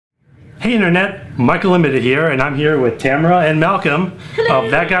Hey Internet, Michael Limited here, and I'm here with Tamara and Malcolm of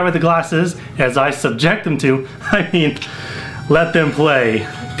That Guy with the Glasses as I subject them to, let them play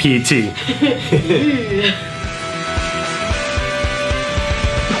PT.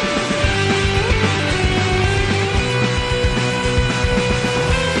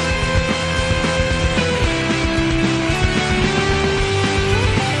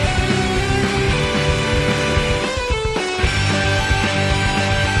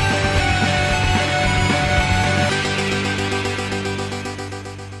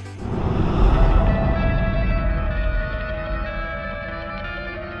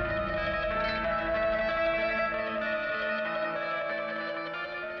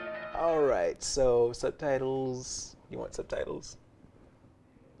 Alright, so subtitles. You want subtitles?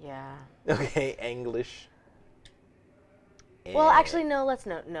 Yeah. Okay, English. Well, actually, no, let's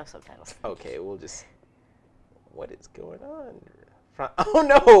no subtitles. Okay, we'll just... What is going on? Oh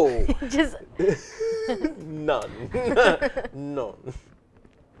no! Just... None. None.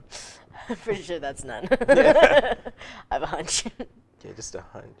 I'm pretty sure that's none. Yeah. I have a hunch. Yeah, just a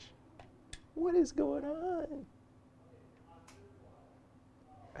hunch. What is going on?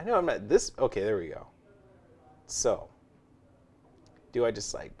 I know I'm not this. Okay, there we go. So, do I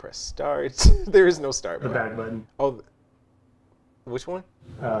just like press start? There is no start The button. back button. Oh, which one?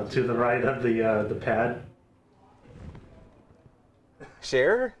 To the right of the pad.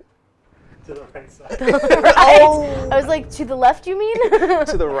 Share? To the right side. Right? Oh! I was like, to the left, you mean?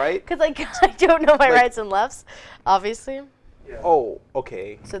 To the right? Because I don't know my Like- rights and lefts, obviously. Yeah. Oh,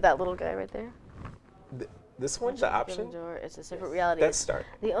 okay. So that little guy right there. This one, the option? Door, it's a separate reality. That's start.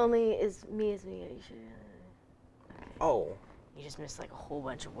 The only is me. You should. Oh. You just missed like a whole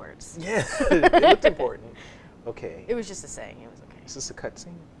bunch of words. Yeah, it looked important. Okay. It was just a saying. It was okay. Is this a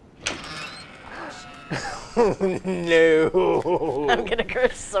cutscene? No. I'm gonna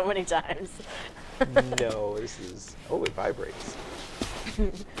curse so many times. No, this is... Oh, it vibrates.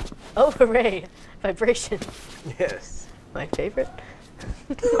 Oh, hooray! Vibration. Yes. My favorite.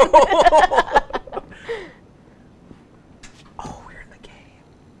 Oh, we're in the game.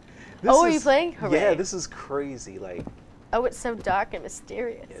 Oh, are you playing? Yeah, Hooray. this is crazy. Like, Oh, it's so dark and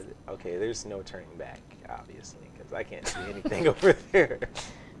mysterious. yeah, okay, there's no turning back, obviously, because I can't see anything over there.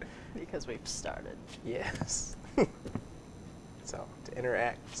 Because we've started. Yes. So, to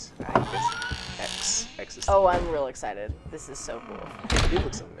interact, I guess X is... Oh, I'm real excited. This is so cool. It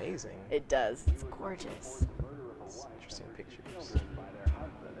looks amazing. It does. It's gorgeous. It's interesting pictures.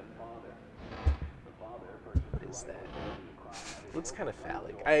 What is that? Looks kind of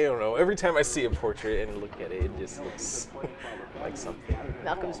phallic. I don't know. Every time I see a portrait and look at it, it just looks like something.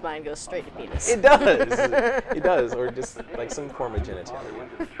 Malcolm's mind goes straight to penis. It does. It does. Or just like some form of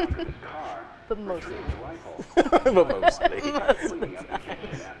genitalia. But mostly. But mostly. Most of the time.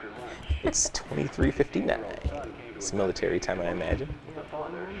 It's 23:59. It's military time, I imagine.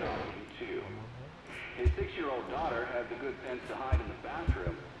 His 6-year-old daughter had the good sense to hide in the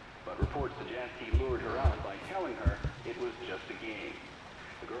bathroom, but reports suggest he lured her out by telling her it was just a game.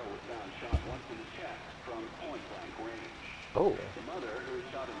 The girl was found shot once in the chest from point-blank range. Oh. The mother, who was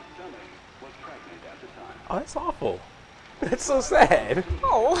shot in the stomach, was pregnant at the time. Oh, that's awful. That's so sad.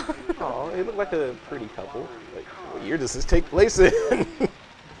 Oh. Oh, they look like a pretty couple. Like, what year does this take place in?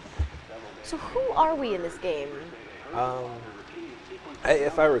 So who are we in this game?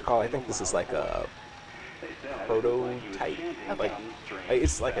 If I recall, I think this is like a prototype. Like,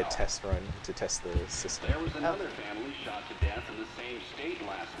 it's like a test run to test the system. There was another family shot to death in the same state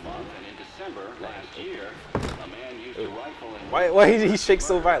last month, and in December last year, a man used a rifle and Why did he shake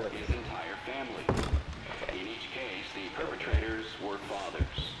so violently? his entire family. In each case, the perpetrators were fathers.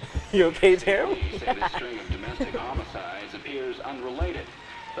 You okay, Tam? Police say this string of domestic homicides appears unrelated,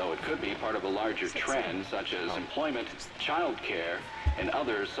 though it could be part of a larger trend such as employment, child care, and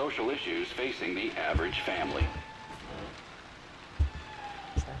other social issues facing the average family.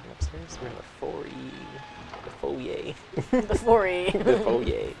 Is that upstairs? We're in the foyer. The foray. The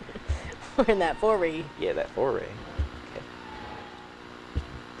foyer. We're in that foray. Yeah, that foray. Okay.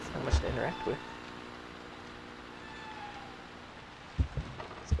 There's not much to interact with.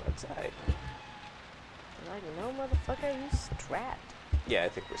 Let's go outside. Like, no, motherfucker, you strapped. Yeah, I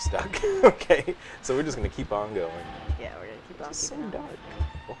think we're stuck. Okay, so we're just gonna keep on going. Yeah, we're gonna keep on It's so keeping on. dark.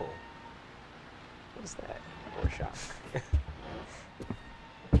 Whoa. What is that? Or shock.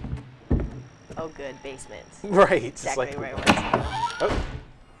 Oh, good, basement. Right. It's Exactly like, right where it's going.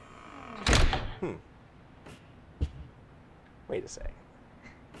 Oh. Wait a sec.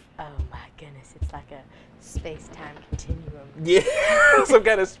 Oh my goodness, it's like a space-time continuum. Yeah, some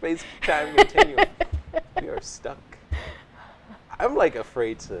kind of space-time continuum. We are stuck. I'm like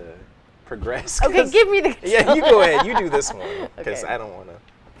afraid to progress. Okay, give me the controller. Yeah, you go ahead. You do this one. Because Okay. I don't want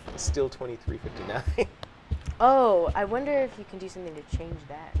to. Still 23:59. Oh, I wonder if you can do something to change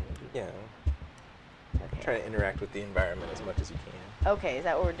that. Maybe. Yeah. Okay. Try to interact with the environment as much as you can. Okay, is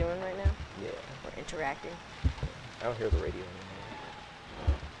that what we're doing right now? Yeah. We're interacting. I don't hear the radio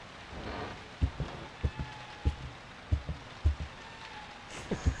anymore.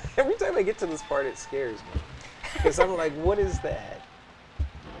 Every time I get to this part, it scares me. Because I'm like, what is that?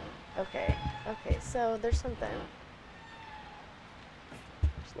 Okay. Okay, so there's something.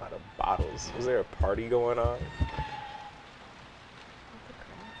 There's a lot of bottles. Is there a party going on?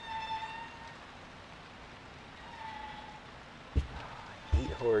 I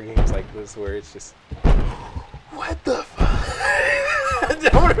hate horror games like this where it's just, what the fuck?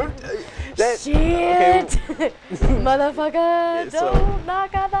 Shit! Motherfucker, so- don't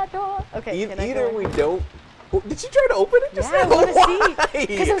knock on that door. Okay, can I Either go? we don't. Oh, did you try to open it just Yeah, I now? want to see.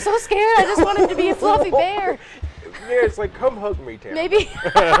 Because I'm so scared. I just want him to be a fluffy bear. Yeah, it's like, come hug me, Tamara. Maybe.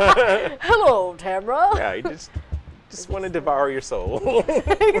 Hello, Tamara. Yeah, I just want to devour your soul.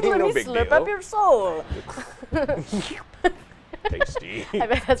 Let No me big slip deal. up your soul. Tasty. I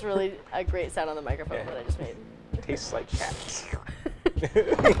bet that's really a great sound on the microphone Yeah. that I just made. Tastes like cats.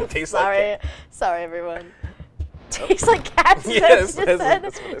 Tastes Sorry, like cats. sorry everyone. Tastes like cats. is that Yes, what you that's said?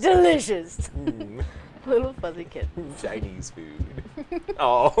 what I said. Delicious. Mm, Little fuzzy kid. Chinese food.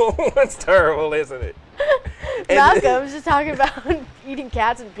 Oh, that's terrible, isn't it? Malcolm's just talking about eating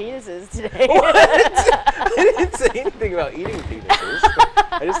cats and penises today. What? I didn't say anything about eating penises.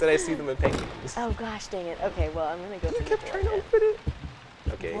 I just said I see them in paintings. Oh gosh, dang it. Okay, well I'm gonna go. You through kept the trying to door open it.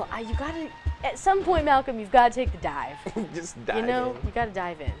 Okay. Well, you gotta. At some point, Malcolm, you've got to take the dive. Just dive You know, in. you gotta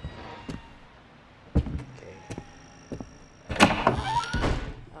dive in.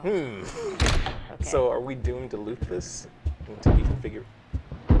 Okay. Okay. So are we doomed to loot this until we can figure?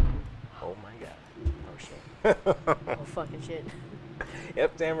 Oh my god. Oh shit. Oh fucking shit.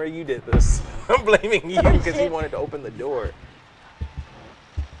 Yep, Tamara, you did this. I'm blaming you because you Shit. wanted to open the door.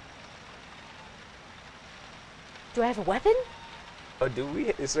 Do I have a weapon? Oh, do we?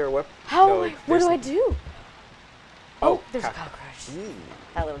 Is there a weapon? How? No, What do I there's- do? Oh, there's a cock- cockroach. Ooh.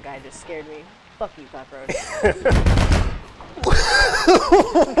 That little guy just scared me. Fuck you, cockroach.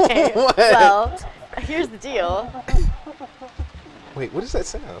 Okay, well, here's the deal. Wait, what does that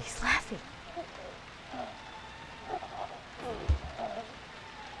sound? He's laughing.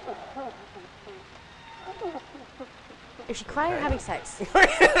 Is she crying or having sex?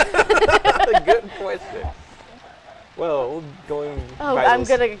 Good question. Well, going. Oh, by I'm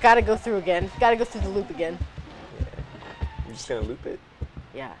those- gotta go through again. Gotta go through the loop again. You're just gonna loop it?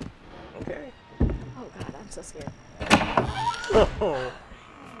 Yeah. Okay. Oh god, I'm so scared.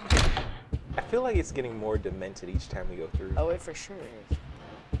 I feel like it's getting more demented each time we go through. Oh, it for sure is.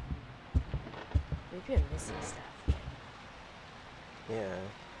 Maybe I'm missing stuff. Yeah.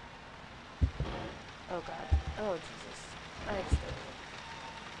 Oh god. Oh Jesus.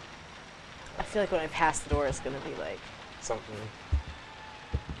 I feel like when I pass the door, it's gonna be like. Something.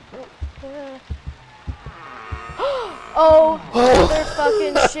 Oh, other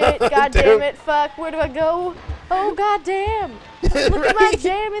fucking shit. God damn it. Fuck. Where do I go? Oh god damn. Look at my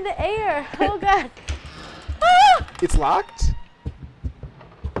jam in the air. Oh god. Ah! It's locked?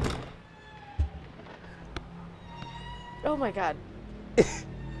 Oh my god.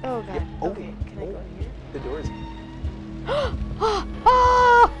 Oh god. Oh, Okay, can I go here? The door's. Ah!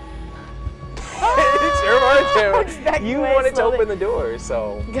 It's your I'm just turn. backing You away wanted to slowly. open the door,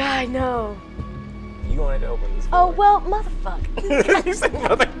 so God, no. you wanted to open this door. Oh well, motherfucker. You said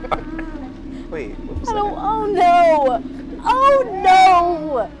motherfucker. Wait, what was I don't. that? Oh no. Oh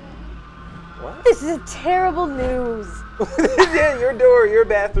no. What? This is terrible news. Yeah, your door, your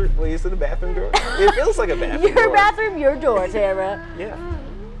bathroom. Wait, is it a bathroom door? It feels like a bathroom Your door. bathroom, your door, Tamara. Yeah.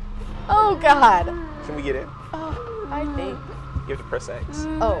 Oh god. Can we get in? Oh, I think. You have to press X.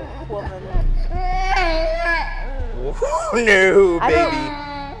 Oh, well then. No, I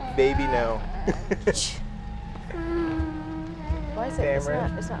baby. Baby, no. Why is it? It's Tamara.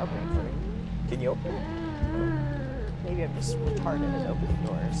 not opening for me. Can you open it? Maybe I'm just retarded at opening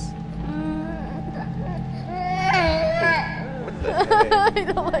doors. What the heck? I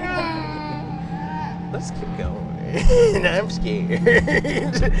don't like that. Let's keep going. I'm scared.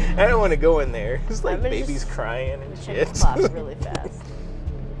 I don't want to go in there. It's like I'm gonna babies just crying and Check shit. the clock really fast.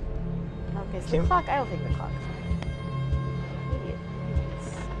 Okay, so Can- the clock, I don't think the clock's on. Maybe it's...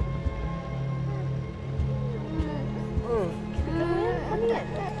 Can we go in? Let me in.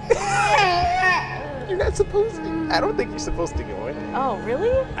 You're not supposed to. I don't think you're supposed to go in there. Oh, really?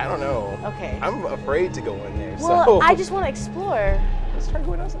 I don't know. Okay. I'm afraid to go in there. Well, so I just want to explore. let's try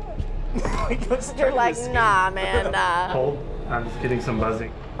going outside. You're like, nah, man, nah. Hold. I'm just getting some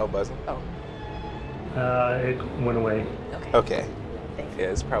buzzing. Oh, buzzing? Oh. It went away. Okay. Okay. Thank Yeah,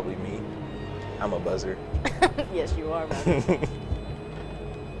 it's probably me. I'm a buzzer. Yes, you are, man.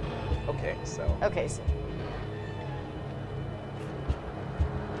 Okay, so. Okay, so.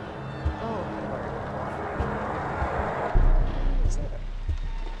 Oh, Lord. What's that?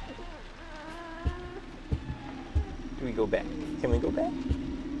 Do we go back? Can we go back?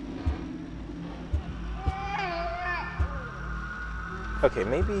 Okay,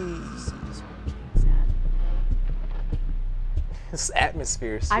 maybe. This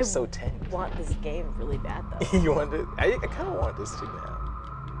atmosphere is just so tense. I want this game really bad, though. You want it? I kind of want this too now.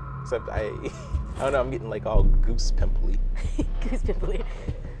 Except I don't know, I'm getting like all goose pimply. Goose pimply.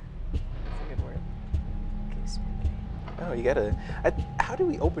 That's a good word. Goose pimply. Oh, you gotta. How do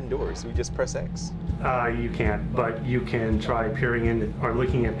we open doors? Do we just press X? You can't, but you can try peering in or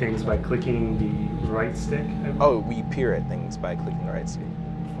looking at things by clicking the right stick. Oh, we peer at things by clicking the right stick.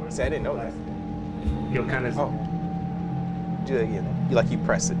 See, I didn't know that. You'll kind of. Oh. Do that again. You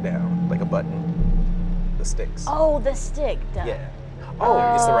press it down like a button. The sticks. Oh, the stick. Duh. Yeah.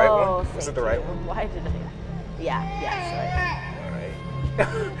 Oh, it's the right one? Is it thank the right you. one? Why did I? Yeah, All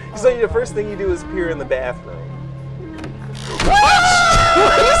right. So the first thing you do is peer in the bathroom.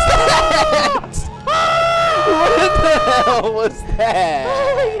 What the hell was that?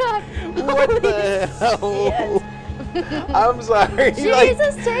 Oh my God. What the hell? Yes. I'm sorry.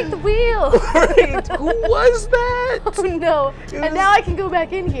 Jesus, take the wheel. Wait, who was that? Oh no. And now I can go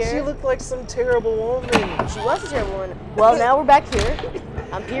back in here. She looked like some terrible woman. She was a terrible one. Well, now we're back here.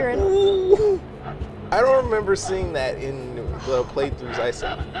 I'm peering. Ooh. I don't remember seeing that in the playthroughs I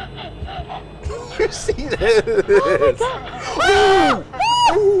saw. You see this? Oh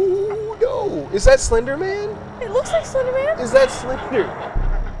Ooh, no. Is that Slender Man? It looks like Slender Man. Is that Slender?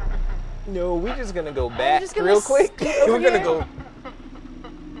 No, we're just gonna go back just gonna real quick. over We're gonna here. go.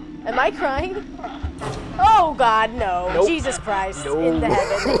 Am I crying? Oh God, no. Nope. Jesus Christ No. in the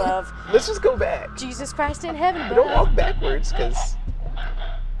heaven above. Let's just go back. Jesus Christ in heaven But don't above. walk backwards, because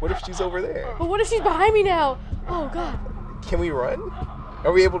what if she's over there? But what if she's behind me now? Oh God. Can we run?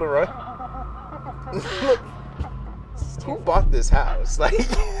 Are we able to run? Look, who bought this house? Like,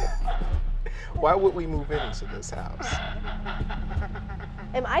 why would we move into this house?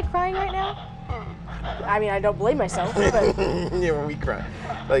 Am I crying right now? I mean, I don't blame myself, but... Yeah, when we cry.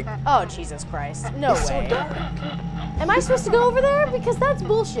 Like, Oh, Jesus Christ. No it's way. so dark. Am I supposed to go over there? Because that's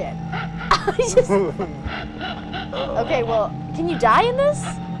bullshit. I just... Okay, well, can you die in this?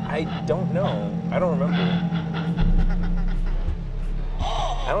 I don't know. I don't remember.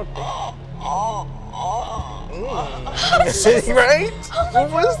 I don't think. Right?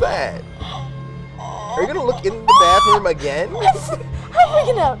 What was that? Are you gonna look in the bathroom again? I'm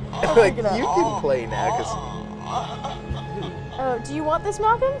freaking out. I'm Like, freaking out. you can play now, cause. Oh, do you want this,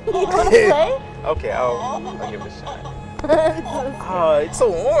 Malcolm? You want to play? Okay, I'll give it a shot. Oh, it's so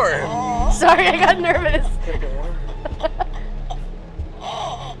warm. Sorry, I got nervous.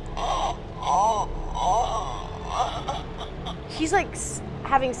 He's like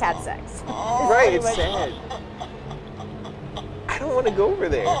having sad sex. Right, it's sad. I don't want to go over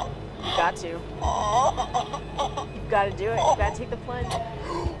there. You got to. You got to do it. You got to take the plunge.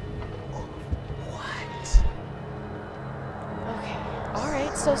 What? Okay. All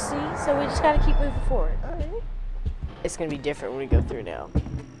right. So we just got to keep moving forward. All right. It's gonna be different when we go through now.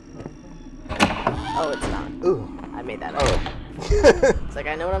 Oh, it's not. Ooh. I made that up. Oh. It's like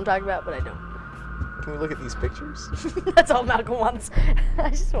I know what I'm talking about, but I don't. Can we look at these pictures? That's all Malcolm wants. I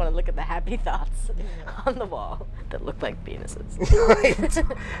just want to look at the happy thoughts on the wall that look like penises. Right.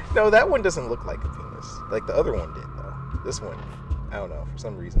 No, that one doesn't look like a penis. Like the other one did, though. This one, I don't know. For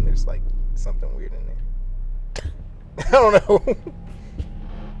some reason, there's like something weird in there. I don't know.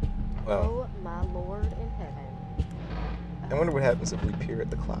 Well, Oh my Lord in heaven. I wonder what happens if we peer at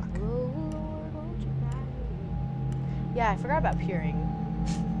the clock. Oh Lord, won't you guide me? Yeah, I forgot about peering.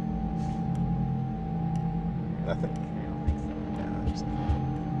 Nothing. I don't think so. No,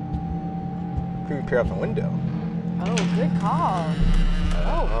 can we peer out the window? Oh, good call.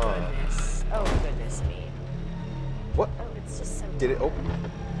 Oh goodness. Oh goodness me. What? Oh, it's just so. Did it open?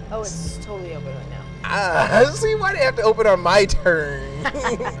 Oh, it's totally open right now. Ah, see, why do you have to open on my turn?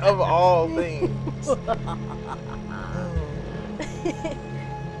 Of all things.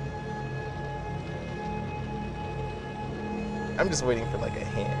 I'm just waiting for like a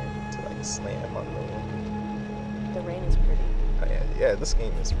hand to like slam on the window. The rain is pretty. Oh, yeah, this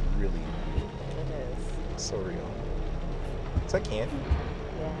game is really It is. so real. Is that candy?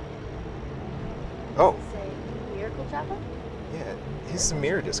 Yeah. Oh, Say miracle chopper? Yeah, his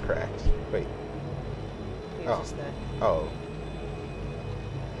mirror just cracked. Wait. He's Oh. just there. Oh.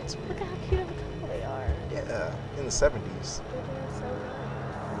 That's Look weird. at how cute of a couple they are. Yeah, in the 70s. They're doing so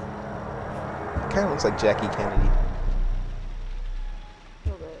It kind of looks like Jackie Kennedy. good. A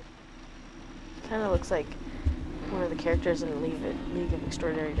little bit. Kind of looks like one of the characters in League of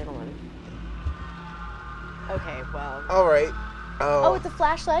Extraordinary Gentlemen. Okay, well. All right. Oh, with the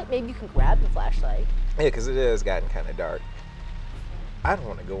flashlight? Maybe you can grab the flashlight. Yeah, because it has gotten kind of dark. I don't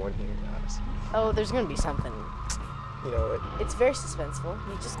want to go in here, honestly. Oh, there's gonna be something. You know what? It's very suspenseful.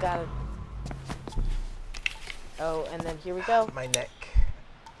 You just gotta. Oh, and then here we go. My neck.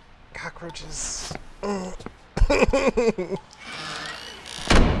 Cockroaches.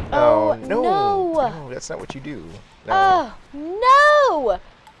 Oh, no. no. No, that's not what you do. No. Oh no!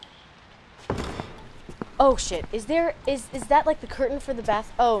 Oh shit! Is that like the curtain for the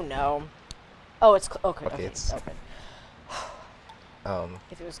bath? Oh no! Oh, it's okay. Okay, it's- okay.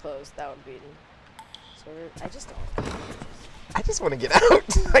 If it was closed, that would be. So I just don't. I just want to get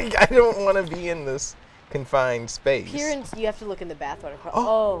out. Like, I don't want to be in this confined space. You have to look in the bathwater.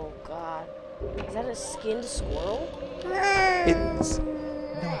 Oh god! Is that a skinned squirrel? It's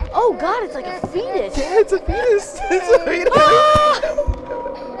Oh god! It's like a fetus. yeah, it's a fetus. It's a fetus.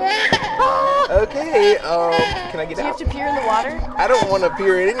 Okay. Can I get Do you out? have to peer in the water? I don't want to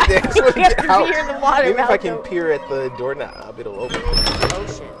peer at anything. I just want to You have get to out. peer in the water, Maybe if I can Malcolm. peer at the doorknob, it'll open. Oh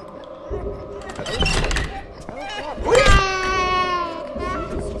shit!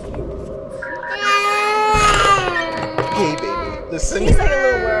 Hey, baby, listen. He's like a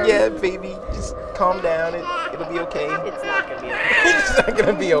little worm. Yeah, baby, just calm down. It'll be okay. It's not gonna be okay. It's not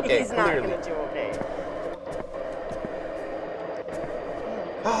gonna be okay. He's not Clearly. gonna do okay.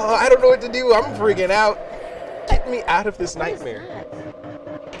 Oh, I don't know what to do. I'm freaking out. Get me out of this What is nightmare. that?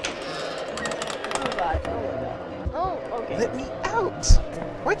 Oh god. Oh my god. Oh, okay. Let me out.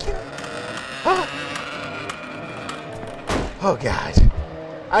 Why can't I? Oh god.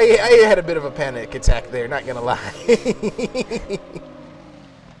 I had a bit of a panic attack there, not gonna lie.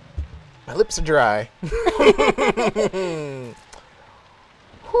 My lips are dry.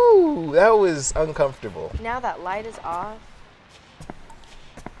 Whew, that was uncomfortable. Now that light is off.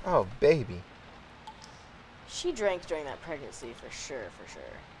 Oh, baby. She drank during that pregnancy for sure, for sure.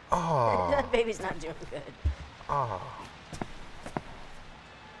 Oh. That baby's not doing good. Oh.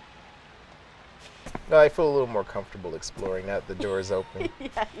 No, I feel a little more comfortable exploring now that the door is open.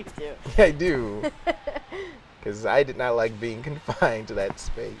 Yeah, you do. Yeah, I do. Because I did not like being confined to that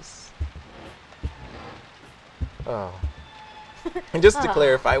space. Oh. And just to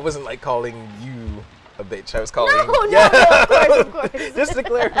clarify, I wasn't like calling you a bitch. I was calling. No, of course. Just to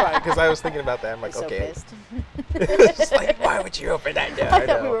clarify, because I was thinking about that. I'm like, So okay. pissed. It's just like, why would you open that door? I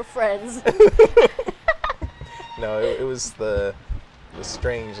thought we No. were friends. No, it was the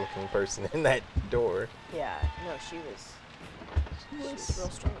strange-looking person in that door. Yeah, no, she was real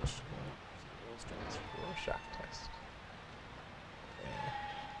strange. Real strange. Little shock test.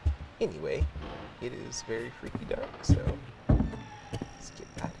 Yeah. Anyway, it is very freaky dark, so let's get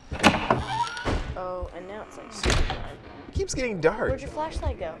out of here. Oh, and now it's like super dark. It keeps getting dark. Where'd your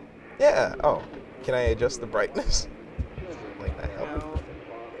flashlight go? Yeah. Oh, can I adjust the brightness? Like that help? No.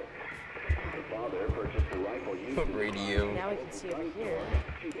 Radio. Now we can see over here.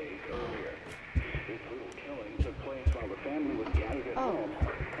 Oh,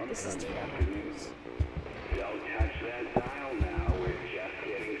 this is terrible news. Don't touch that dial now. We're just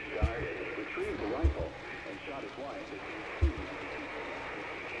getting started. Retrieved the rifle and shot his wife.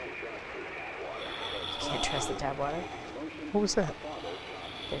 Can't trust the tap water. What was that?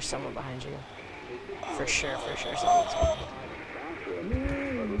 There's someone behind you. For sure, someone's behind you.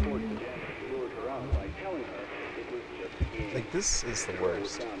 Like, this is the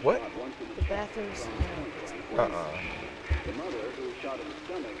worst. What? The bathrooms.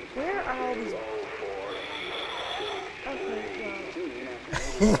 Where are all these?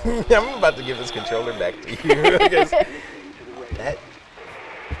 Okay, I'm about to give this controller back to you. Because that.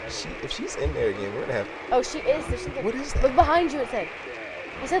 If she's in there again, we're gonna have. oh, she is. There's something. What is that? Look behind you, it said.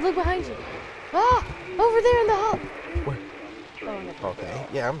 I said, look behind you. Ah! Over there in the hall. Where? Oh, never. Okay.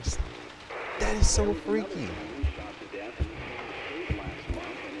 Yeah, I'm just. That is so freaky.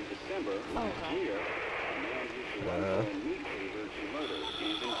 Oh, God.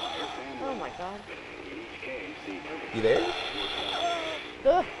 Oh, my God. You there?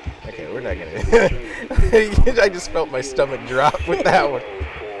 Ugh. Okay, we're not gonna. I just felt my stomach drop with that one.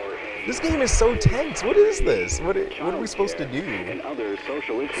 This game is so tense. What is this? What are we supposed to do?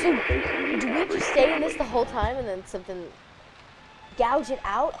 So, do we just stay in this the whole time and then something gouge it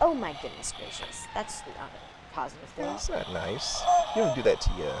out? Oh, my goodness gracious. That's not it. positive things. That's not nice. You don't do that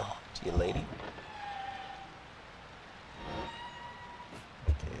to your lady.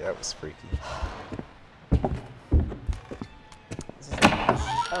 Okay, that was freaky.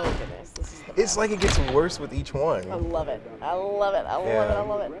 Oh goodness, this is the best. It's like it gets worse with each one. I love it. I love it. I love it. I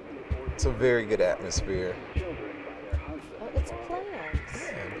love it. It's a very good atmosphere. Oh, it's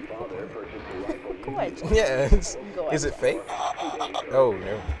plants. Gorgeous. Yeah, is it fake? Oh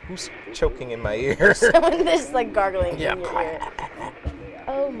no, who's choking in my ear? Someone is like gargling Yeah. in your ear.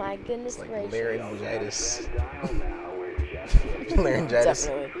 Oh my goodness Like gracious. laryngitis. Laryngitis.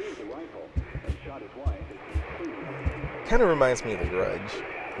 Definitely. Kind of reminds me of The Grudge.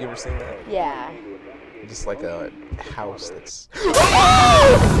 You ever seen that? Yeah. Just like a house that's.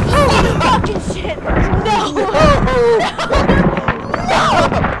 Holy fucking shit! No!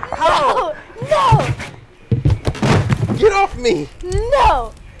 No! No! Get off me!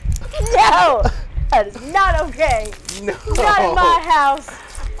 No! No! That is not okay. No. Not in my house.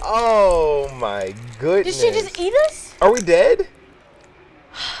 Oh my goodness. Did she just eat us? Are we dead?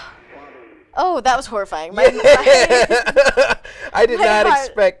 Oh, that was horrifying. I did my not heart-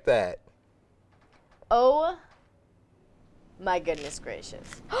 expect that. Oh my goodness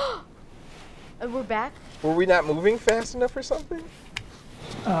gracious. And we're back? Were we not moving fast enough or something?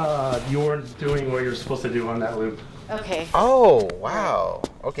 You weren't doing what you're supposed to do on that loop. Okay. Oh, wow.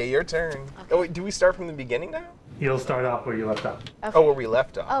 Okay, your turn. Oh, wait, do we start from the beginning now? You'll start off where you left off. Okay. Oh, where we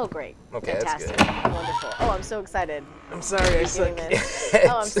left off. Oh, great. Okay, that's Fantastic. good. Wonderful. Oh, I'm so excited. I'm sorry, I You're suck. doing this.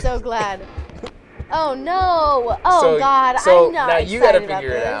 Oh, I'm so glad. Oh, no. Oh, So- God. So I'm not now you gotta excited about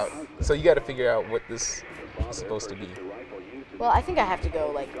figure it this. out. So you gotta figure out what this is supposed to be. Well, I think I have to go,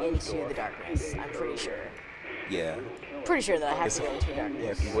 like, into the darkness. I'm pretty sure. Yeah. Pretty sure that I have to go into the Yeah,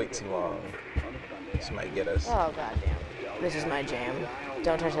 darkness. if you wait too long, she might get us. Oh, goddamn. This is my jam.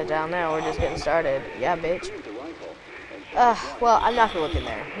 Don't touch that down now. We're just getting started. Yeah, bitch. Well, I'm not gonna look in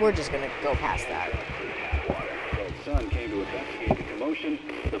there. We're just gonna go past that. The son came to investigate the commotion.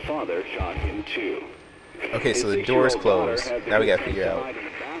 The father shot him too. Okay, so the door's closed. Now we gotta figure out.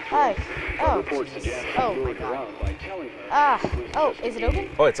 Hi. Oh, Reports Jesus. suggest Oh, he my lured her God. out by telling her Oh, is it open?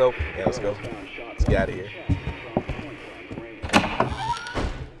 Oh, it's open. Yeah, let's go. Let's get out of here.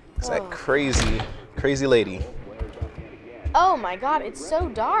 It's that crazy lady. Oh, my God. It's so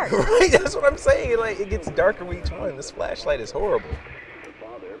dark. Right, that's what I'm saying. Like, it gets darker with each one. This flashlight is horrible.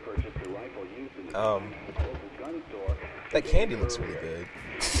 That candy looks really good.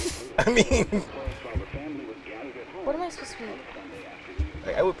 I mean, What am I supposed to be?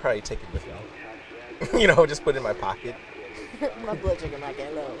 like, I would probably take it with me. You know, just put it in my pocket. My blood sugar might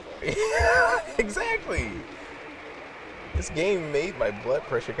get low. Exactly. This game made my blood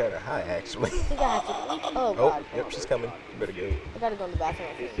pressure kind of high, actually. I think I have to. Oh, Oh, God. yep, she's coming. You better go. I gotta go in the bathroom.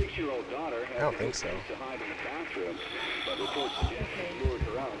 I think. 6-year-old daughter I don't think so. to hide in the bathroom, but reports suggest he lured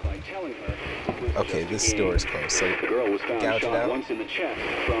her out by telling her it was Okay, just a this game. door is closed, so The girl was found gouge it shot out. once in the chest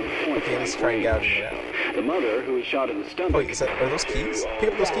from point Okay, let's blank try and gouge range. it out. The mother, who was shot in the stomach, Oh, are those keys?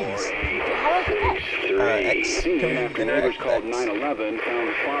 Pick up those keys. How do I pick that? X. soon Can you after interact neighbors with called X? 911, found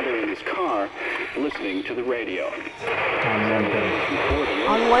the father in his car listening to the radio. On one thing.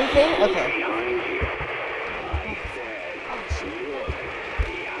 On one thing? Okay. Behind you.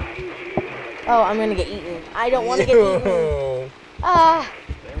 Oh, I'm gonna get eaten. I don't want to get eaten. Yo.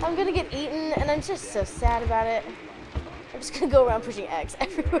 I'm gonna get eaten, and I'm just so sad about it. I'm just gonna go around pushing X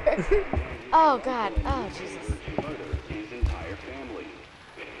everywhere. Oh, God. Oh, Jesus. His entire family.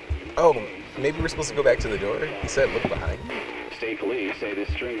 Oh, maybe we're supposed to go back to the door? He said look behind you. State police say this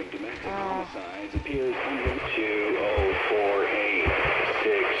string of domestic homicides appears under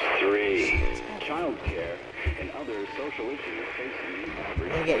 204863. Child care and other social issues facing the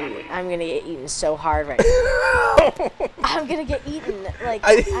average. I'm gonna get eaten so hard right now. I'm gonna get eaten. Like,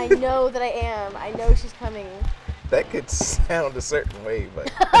 I know that I am. I know she's coming. That could sound a certain way,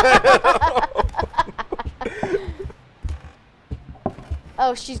 but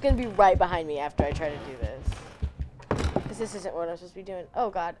Oh, she's gonna be right behind me after I try to do this. Because this isn't what I'm supposed to be doing. Oh,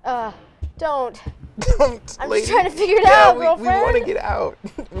 God. Don't. don't. I'm lady. just trying to figure it Yeah, out, we girlfriend. want to get out.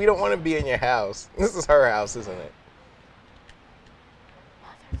 We don't want to be in your house. This is her house, isn't it?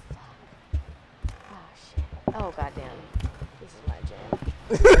 Oh, shit. Oh, goddamn. This is my jam.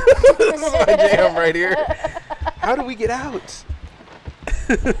 This is my jam right here. How do we get out?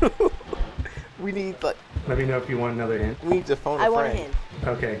 We need like Let me know if you want another hint. we need to phone a I friend. want a hint.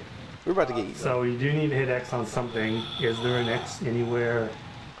 Okay. We're about to get eaten. So you do need to hit X on something. Is there an X anywhere?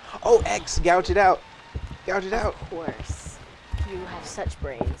 Oh, X, gouge it out. Gouge it out. Of course. You have such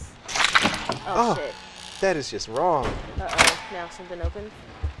brains. Oh, Oh. shit. That is just wrong. Uh-oh. Now something opened.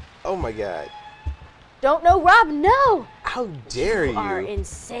 Oh my God. Don't know, Rob. No. How dare you? You are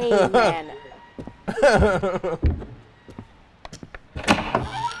insane, man.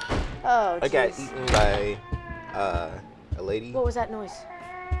 Oh, I got jeez. eaten by a lady. What was that noise?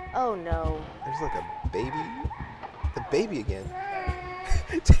 Oh no. There's like a baby. The baby again.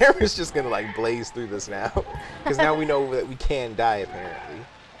 Tamara's just gonna like blaze through this now, because now we know that we can die apparently.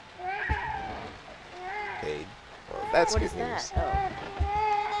 Okay, well that's What good is news. that?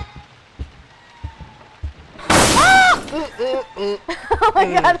 Oh my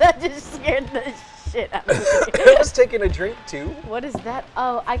god, that just scared the shit out of me. I was taking a drink too. What is that?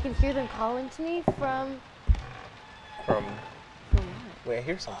 Oh, I can hear them calling to me from... From what? wait, I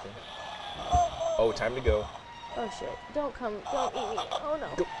hear something. Oh, time to go. Oh shit. Don't come. Don't eat me. Oh no.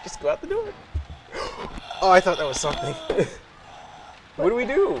 Go, just go out the door. Oh, I thought that was something. What do we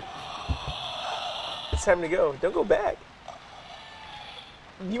do? It's time to go. Don't go back.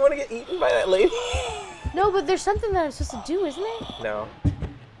 You want to get eaten by that lady? No, but there's something that I'm supposed to do, isn't it? No.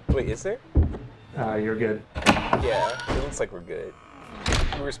 Wait, is there? You're good. Yeah, it looks like we're good.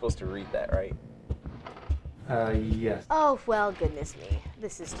 We were supposed to read that, right? Yes. Oh, well, goodness me.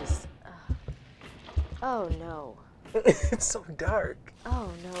 This is just... Oh no. It's so dark. Oh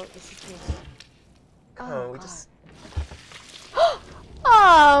no, this is just... Come Oh, on, we God. just...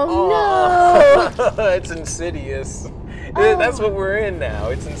 Oh no! It's insidious. Oh. That's what we're in now.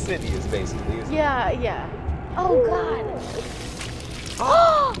 It's insidious, basically. Isn't it? Yeah. Oh god.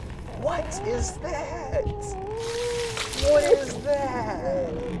 Oh, what is that? What is that?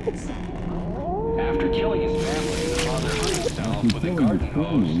 After killing his family, the father hung himself with a garden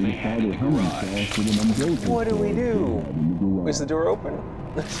hose they had in the garage. What do we do? Is the door open?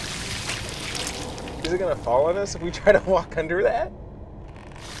 Is it gonna fall on us if we try to walk under that?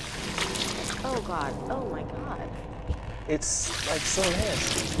 Oh god. Oh my god. It's like so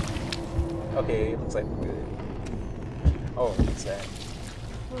nasty. Okay, it looks like we're good. Oh, what's that?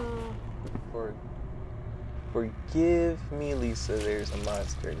 Forgive me, Lisa. There's a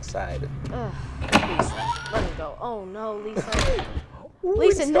monster inside. Ugh. Lisa, let him go. Oh no, Lisa. Ooh,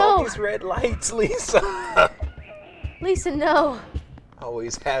 Lisa, it's no. all these red lights, Lisa. Lisa, no.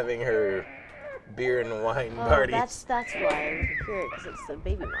 Always having her beer and wine Oh, parties. that's why we can hear it, because it's the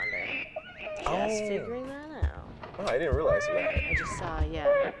baby monitor. Just figuring that out. Oh, I didn't realize that. I just saw,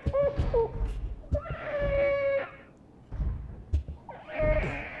 yeah.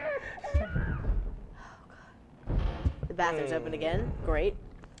 The bathroom's open again. Great.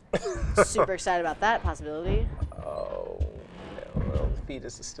 Super excited about that possibility. Oh, no. Well, the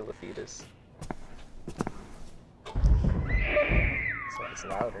fetus is still a fetus. So it's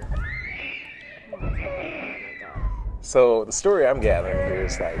louder. Oh my god. So the story I'm gathering here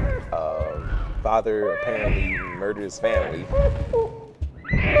is like, father apparently murdered his family.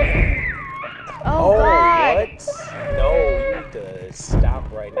 Oh god. What? No, you need to stop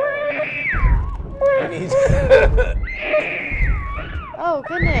right now. You need Oh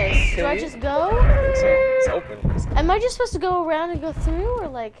goodness. Do I you? just go? So it's open. Am I just supposed to go around and go through, or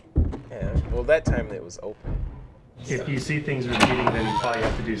like? Yeah. Well, that time it was open. If you see things repeating, then you probably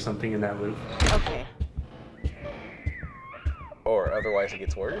have to do something in that loop. Okay. Or otherwise it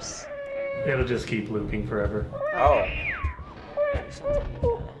gets worse. It'll just keep looping forever. Oh.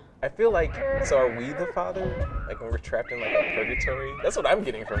 I feel like, so are we the father? Like when we're trapped in like a purgatory? That's what I'm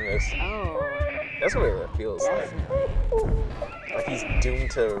getting from this. Oh. That's what it feels like. Like he's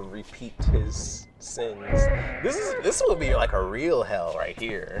doomed to repeat his sins. This will be like a real hell right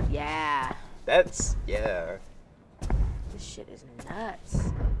here. Yeah. That's, yeah. This shit is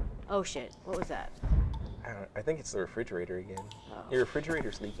nuts. Oh shit. What was that? I think it's the refrigerator again. Oh. Your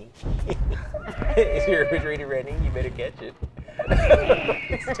refrigerator's leaking. Is your refrigerator running? You better catch it.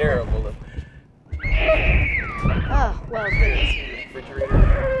 It's terrible. Oh, well, goodness. Refrigerator.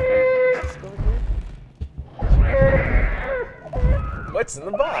 Let's go here. What's in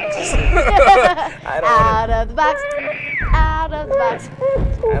the box? Out of the box. Out of the box.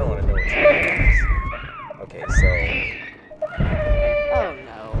 I don't want to know what's in the box. Okay, so. Oh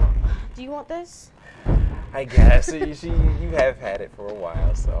no. Do you want this? I guess you have had it for a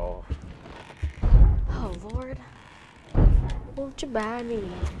while, so. Oh Lord. Won't you buy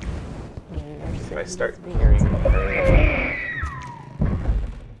me? If I start hearing her.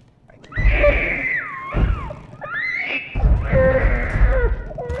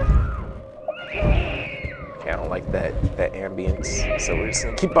 I don't like that ambience, so we're just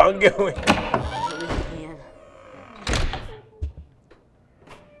gonna keep on going.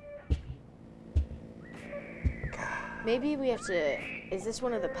 Maybe we have to. Is this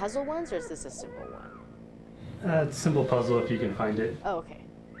one of the puzzle ones, or is this a simple one? It's a simple puzzle if you can find it. Oh, okay.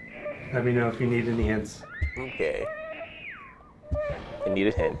 Let me know if you need any hints. Okay. I need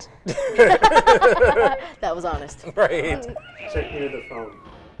a hint. That was honest. Right. Check near the phone.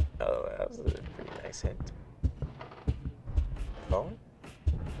 Oh, that was a pretty nice hint. Phone?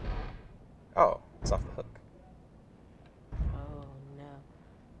 Oh, it's off the hook. Oh no.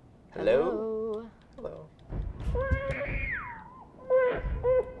 Hello? Hello.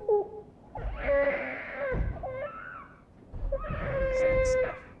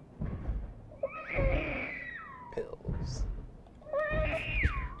 Stuff. Pills.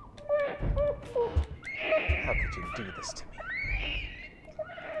 How could you do this to me?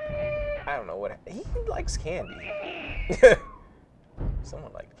 I don't know what. He likes candy.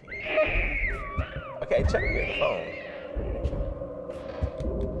 Someone liked candy. Okay, check me on the phone.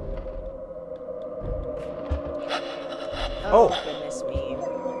 Oh, goodness me.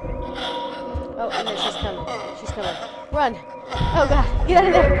 Oh, and then she's coming. She's coming. Run. Oh, God. Get out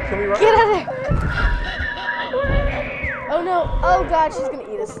of there. Can we run? Get out of there. Oh, no. Oh, God. She's going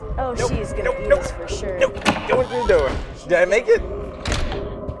to eat us. Oh, Nope, she's going to nope, eat nope, us for sure. Nope. Going through the door. Did I make it?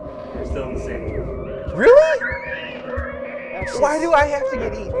 We're still in the same. Really? Oh, she's- Why do I have to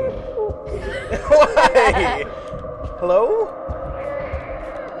get eaten? Why? Hello?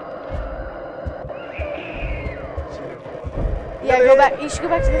 Yeah, go back. You should go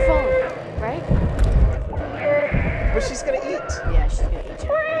back to the phone, right? But she's gonna eat. Yeah, she's going to eat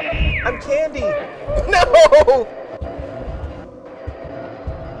you. I'm candy. No!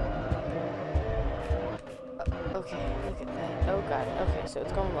 Okay, look at that. Oh, God. Okay, so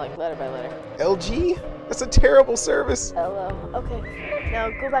it's going like letter by letter. LG? That's a terrible service. Hello. Okay. Now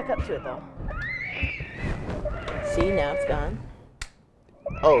go back up to it, though. See, now it's gone.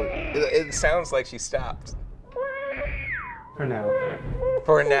 Oh, it sounds like she stopped. For now.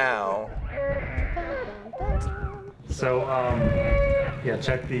 For now. So, yeah,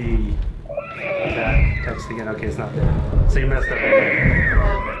 check that text again. Okay, it's not there. So you messed up again.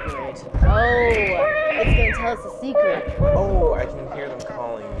 Oh, great. Oh, it's going to tell us a secret. Oh, I can hear them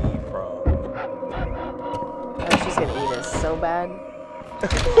calling me from. Oh, she's going to eat us so bad.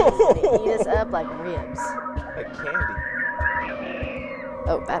 She's going to eat us up like ribs. Like candy.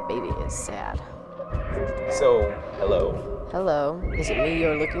 Oh, that baby is sad. So, hello. Hello. Is it me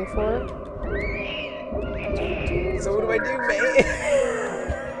you're looking for? So what do I do, man?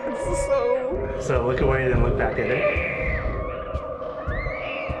 This is so. So look away and then look back at it.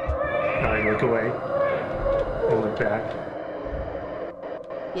 Alright, look away. And look back.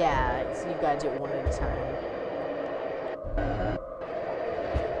 Yeah, so you got to do it one at a time.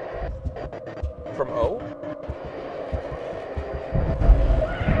 From O?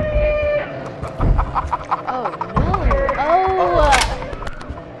 Oh, no. Oh!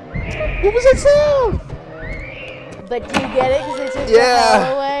 What was that sound? But do you get it? Because they took the Yeah.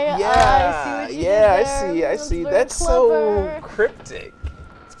 hell away? Yeah. I see what you did I there. see. I That's see. very That's clever. so cryptic.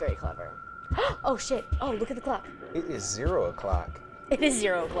 It's very clever. Oh, shit. Oh, look at the clock. It is 0 o'clock. It is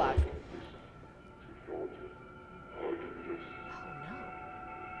 0 o'clock.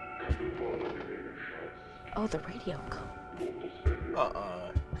 Oh, the radio code.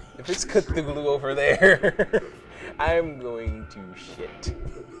 If it's Cthulhu over there, I'm going to shit.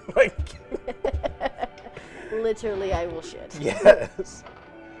 Like, Literally, I will shit. yes.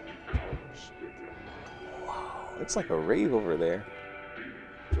 Wow, it's like a rave over there.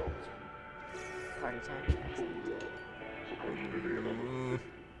 Party time.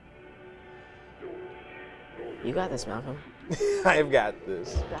 You got this, Malcolm. I've got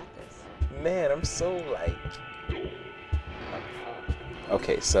this. You got this. Man, I'm so like.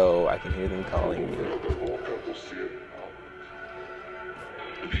 Okay, so I can hear them calling me.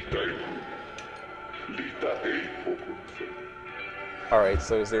 Alright,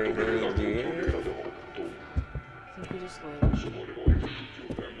 so is there anything we need to do here? I think we just wait.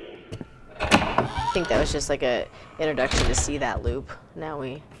 I think that was just like a introduction to see that loop. Now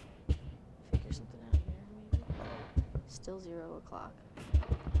we figure something out here, maybe. Still 0 o'clock.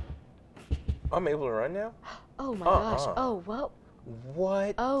 I'm able to run now? Oh my gosh. Oh, well.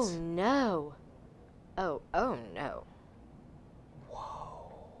 What? Oh no. Oh no.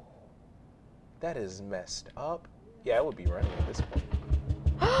 Whoa. That is messed up. Yeah, I would be running at this point.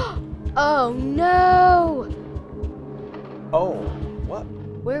 Oh no. Oh, what?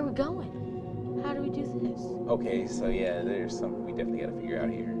 Where are we going? How do we do this? Okay, so yeah, there's something we definitely gotta figure out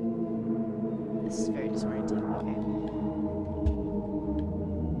here. This is very disorienting. Okay.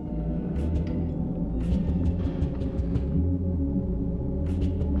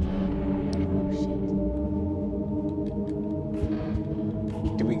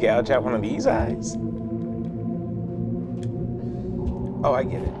 Do we gouge out one of these eyes? Oh, I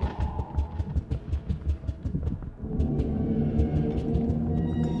get it.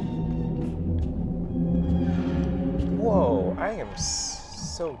 am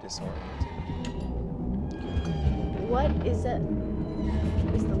so disoriented. What is that?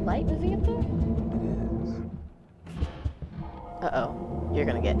 Is the light moving up there? It Uh-oh. You're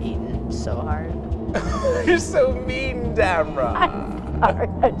gonna get eaten so hard. is. You're so mean, Tamara. I'm sorry.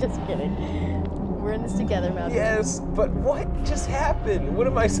 I'm just kidding. We're in this together, Malcolm. Yes, but what just happened? What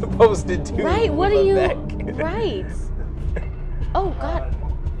am I supposed to do? Right, what with are you... Levesque? Right. Oh, God.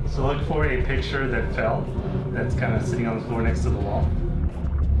 So look for a picture that fell, that's kind of sitting on the floor next to the wall.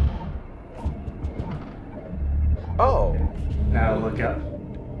 Oh. Now look up.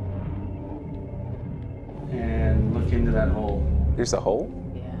 And look into that hole. There's a hole?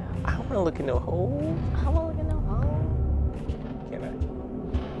 Yeah. I don't want to look in no hole. I wanna look in the hole. Can I?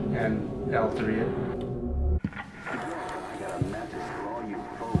 And L3 it. I got a message for all you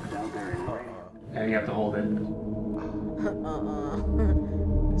folks out there in radio. And you have to hold it.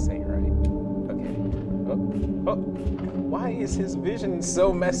 This ain't right. Okay. Oh. Why is his vision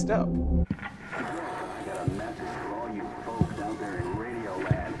so messed up? I got a message for all you folks out there in radio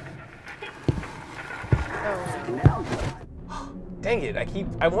land. Oh. Now time. Dang it,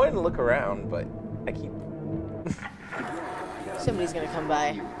 I wanted to look around, but I keep... Somebody's gonna come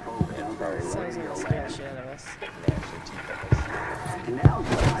by. Folks out there in Someone's gonna scare the shit out of us. Now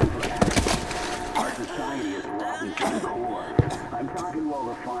time for action. Our society is rotten to the core. I'm talking to all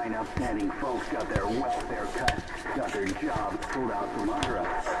the fine, upstanding folks got their welfare cut, got their jobs pulled out from under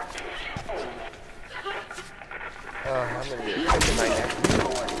us. I'm gonna get it behind that. You know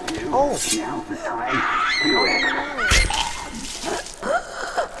what to do. Oh! Now's the time. Do it.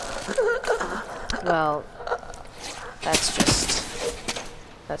 Well,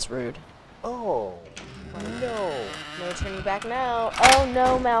 that's rude. Oh, no. No turning back now. Oh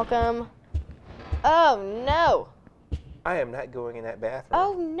no, Malcolm. Oh no. I am not going in that bathroom.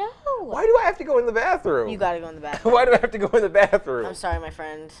 Oh no. Why do I have to go in the bathroom? You gotta go in the bathroom. Why do I have to go in the bathroom? I'm sorry, my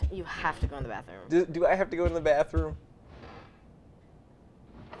friend. You have to go in the bathroom. Do I have to go in the bathroom?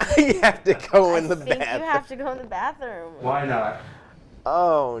 I have to go in the bathroom. I think you have to go in the bathroom. Why not?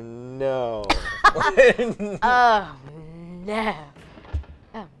 Oh, no. Oh no.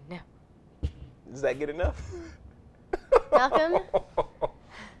 Oh no. Is that good enough? Malcolm?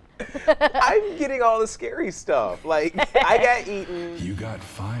 I'm getting all the scary stuff. Like, I got eaten. You got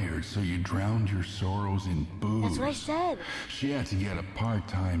fired, so you drowned your sorrows in booze. That's what I said. She had to get a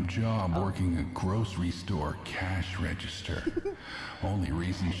part-time job working a grocery store cash register. Only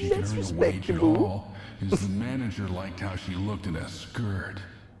reason she could That's earn a wage at respectable. all is the manager liked how she looked in a skirt.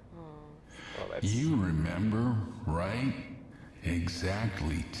 Oh, that's... You remember, right?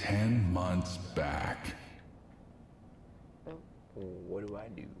 Exactly 10 months back. What do I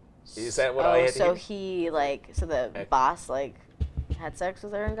do? Is that what I had to so hear? he, like, so the boss, like, had sex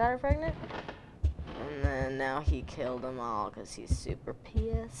with her and got her pregnant? And then now he killed them all because he's super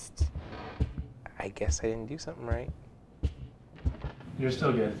pissed. I guess I didn't do something right. You're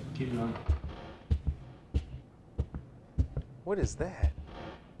still good. Keep going. What is that?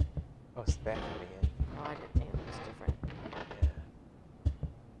 Oh, it's the bathroom again. Oh, I didn't. It looks different.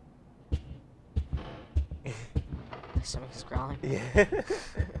 My stomach is growling. Yeah.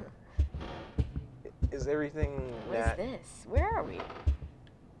 Is everything What is not... this? Where are we?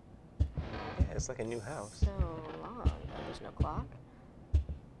 Yeah, it's like a new house. So long. Oh, there's no clock.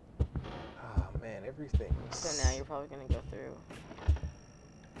 Oh, man, everything. So now you're probably going to go through.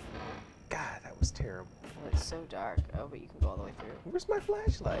 God, that was terrible. Oh, it's so dark. Oh, but you can go all the way through. Where's my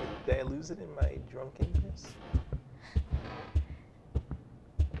flashlight? Did I lose it in my drunkenness?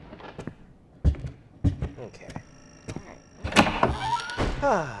 Okay.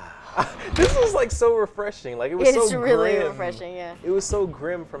 This was like so refreshing. Like it was It's so really grim. refreshing, yeah. It was so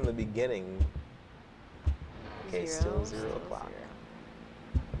grim from the beginning. Okay, still 0 Still o'clock. 0.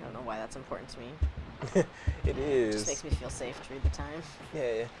 I don't know why that's important to me. It It is. just makes me feel safe to read the time.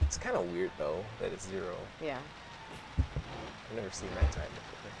 Yeah, it's kind of weird though that it's 0. Yeah. I've never seen that time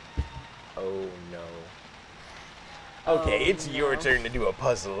before. Oh no. Okay, it's your turn to do a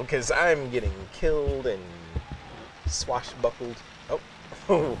puzzle because I'm getting killed and swashbuckled. Oh.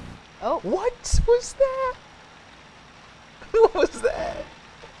 Oh. What was that? What was that?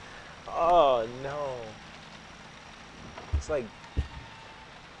 Oh no. It's like,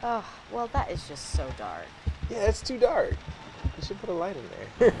 Oh, well, that is just so dark. yeah, it's too dark. You should put a light in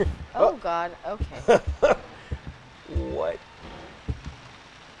there. Oh, God. Okay. What?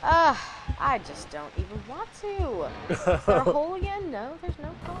 I just don't even want to. Is there a hole again? No, there's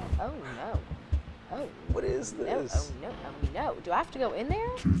no hole. Oh, no. Oh. What is No, this? oh, no, oh, no. Do I have to go in there?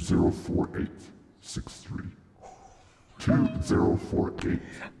 204863. 2048.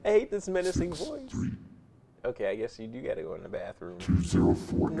 I hate this menacing voice. Okay, I guess you do gotta go in the bathroom.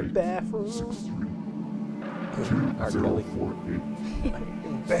 204. In the bathroom. R. Kelly.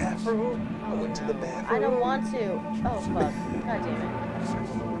 In the bathroom. I went to the bathroom. I don't want to. Oh fuck. God damn it.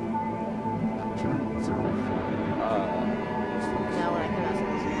 Now when I come out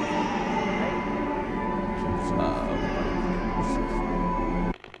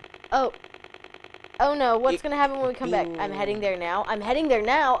Oh. Oh no, what's gonna happen when we come back? I'm heading there now. I'm heading there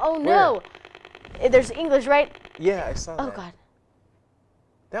now. Oh no. There's English, right? Yeah, I saw that. Oh god.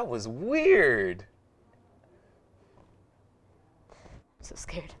 That was weird. I'm so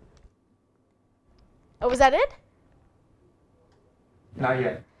scared. Oh, was that it? Not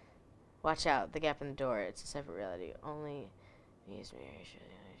yet. Watch out, the gap in the door. It's a separate reality. Only use me.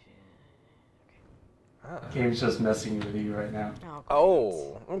 Game's just messing with you right now.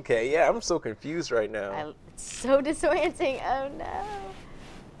 Oh, okay. Yeah, I'm so confused right now. It's so disorienting. Oh no.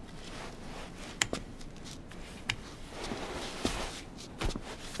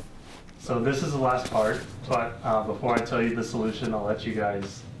 So this is the last part, but before I tell you the solution, I'll let you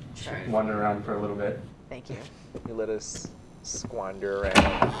guys wander around for a little bit. Thank you. You let us squander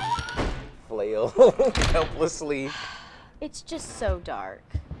around, flail helplessly. It's just so dark.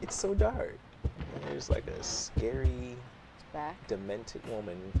 It's so dark. And there's like a scary, demented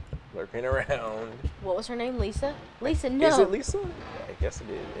woman lurking around. What was her name? Lisa? Lisa, no. Is it Lisa? Yeah, I guess it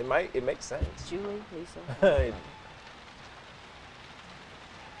is. It makes sense. Julie, Lisa.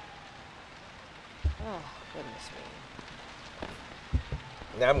 Oh, goodness me.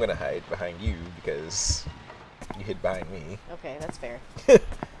 Now I'm gonna hide behind you because you hid behind me. Okay, that's fair.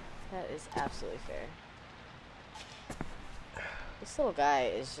 That is absolutely fair. This little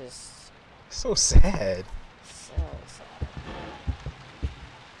guy is just so sad. So sad.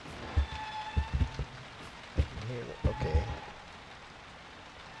 Okay.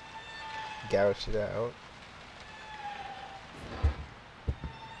 Gouge it out.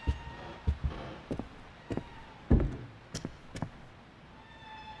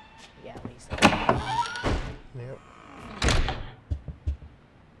 Yeah, Lisa. Yep.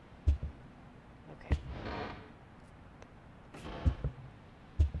 Okay.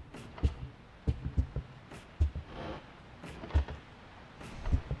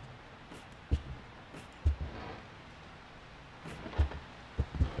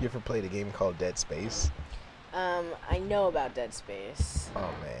 You ever played a game called Dead Space? I know about Dead Space.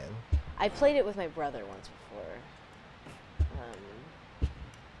 Oh man. I played it with my brother once before.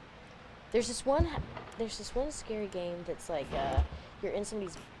 There's this one scary game that's like you're in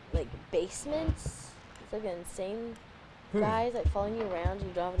somebody's like basement. It's like an insane guy's like following you around and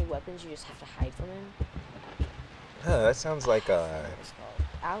you don't have any weapons, you just have to hide from him. Huh, that sounds like It's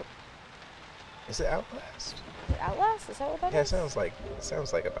called Is it Outlast? Outlast? Is that what that is? Yeah, it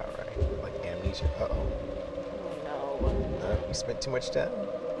sounds like about right. Like Amnesia. Oh no. You spent too much time?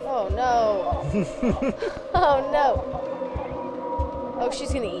 Oh no. Oh no. Oh,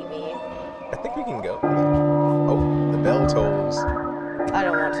 she's gonna eat me. I think we can go. Oh, the bell tolls. I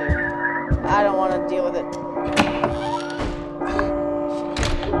don't want to. I don't want to deal with it. Do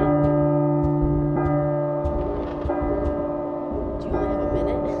you only have a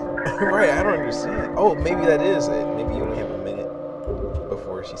minute? Right, I don't understand. Oh, maybe that is it. Maybe you only have a minute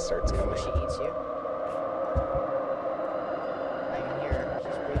before she starts coming. Before she eats you. I can hear her.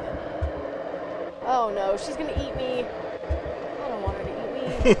 She's breathing. Oh no, she's gonna eat me. I don't want her to eat me.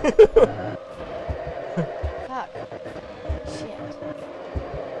 Fuck. Shit.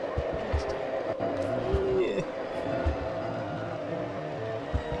 Yeah.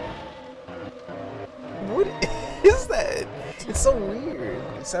 What is that? It's so weird.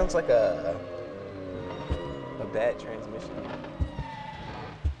 It sounds like a bad transmission.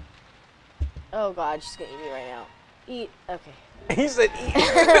 Oh god, she's gonna eat me right now. Eat. Okay. He said eat.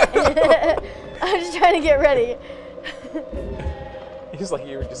 I'm just trying to get ready. He's like,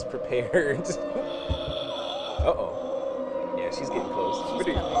 you were just prepared. Uh-oh. Yeah, she's getting close. You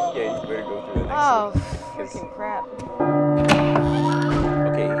better go through the next Oh, one. freaking crap.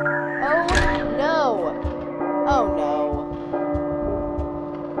 Okay. Oh, no. Oh, no.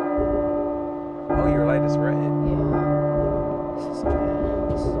 Oh, your light is red. Yeah. This is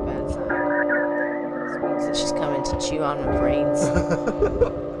good. This is a bad sign. This means that she's coming to chew on my brains.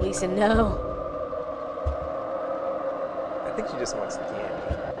 Lisa, no. I think she just wants the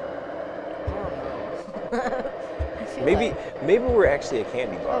candy. I don't know. I feel Maybe we're actually a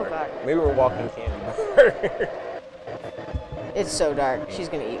candy bar. Oh, God. Maybe we're walking candy bar. It's so dark. She's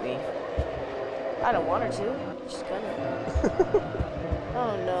gonna eat me. I don't want her to. She's gonna.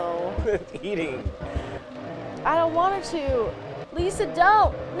 Oh no. Eating. I don't want her to. Lisa,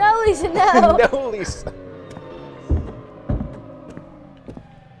 don't. No, Lisa, no. No, Lisa.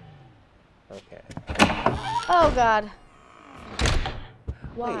 Oh God.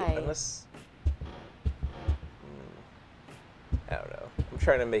 Why? Wait, unless... I don't know. I'm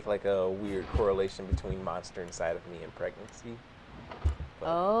trying to make like a weird correlation between monster inside of me and pregnancy. But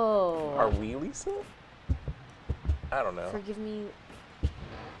Oh. are we Lisa? I don't know. Forgive me.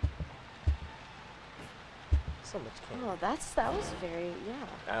 So much candy. Oh, that was very, yeah.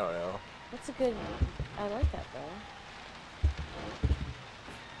 I don't know. That's a good, I like that though.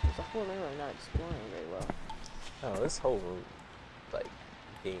 There's a whole area I'm not exploring very well. Oh, this whole like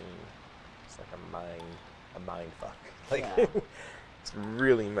game is like a mind fuck. Like Yeah. it's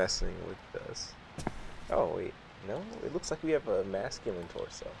really messing with us. Oh wait, no, it looks like we have a masculine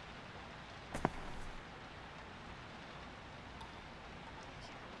torso.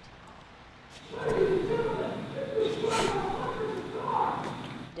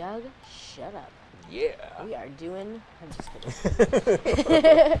 Doug, shut up. Yeah. We are doing, I'm just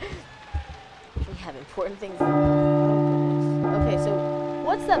kidding. We have important things. Oh, goodness. Okay, so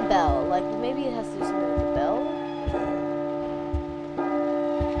what's that bell? Like, maybe it has to do something with the bell?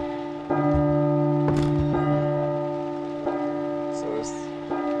 So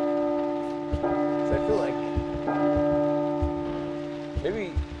I feel like maybe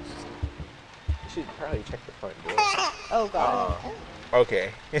you should probably check the front door. Oh, God.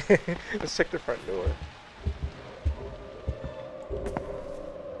 Okay. Let's check the front door.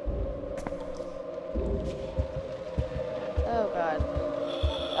 Oh, God.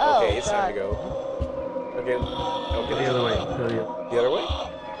 Oh, Okay, it's God. time to go. Okay. Okay. The other way. The other way?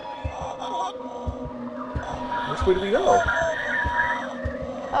 Which way do we go?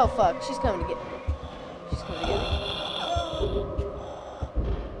 Oh, fuck. She's coming to get me. She's coming to get me.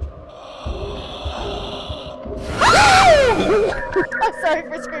 I'm sorry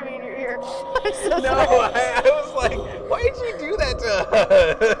for screaming in your ear. I'm so No, sorry. I was like, why did you do that to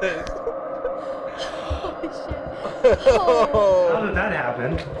us? Holy shit. Oh. How did that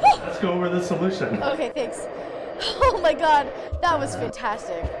happen? Let's go over the solution. Okay, thanks. Oh my god, that was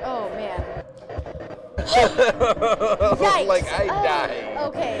fantastic. Oh man. Yikes. Like, I died.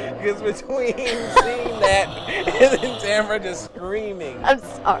 Okay. Because between seeing that and then Tamara just screaming, I'm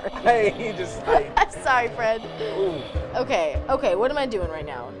sorry. I just like, I'm sorry, Fred. ooh. Okay, what am I doing right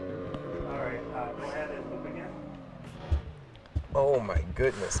now? Alright, go ahead and loop again. Oh my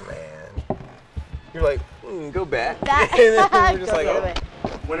goodness, man. You're like, go back. That and then we're just Go like, the other oh. way.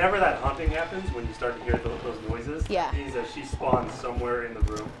 Whenever that haunting happens, when you start to hear those noises, Yeah. it means that she spawns somewhere in the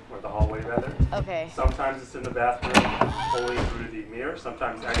room, or the hallway rather. Okay. Sometimes it's in the bathroom, only through the mirror,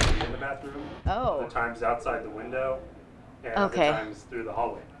 sometimes actually in the bathroom, Oh. other times outside the window, and Okay. other times through the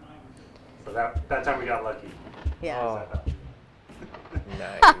hallway. So that time we got lucky. Yeah.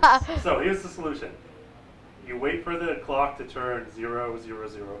 Nice. So here's the solution. You wait for the clock to turn 000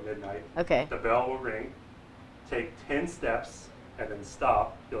 midnight. Okay. The bell will ring. Take 10 steps and then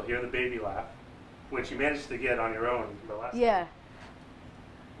stop. You'll hear the baby laugh, which you managed to get on your own the last time. Yeah.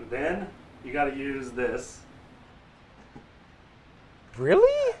 Then you got to use this.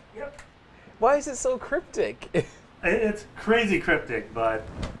 Really? Yep. Why is it so cryptic? It's crazy cryptic, but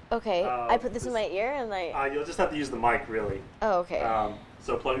Okay. I put this in my ear and you'll just have to use the mic, really. Oh, okay.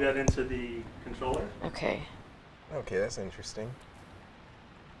 So plug that into the controller. Okay. Okay, that's interesting.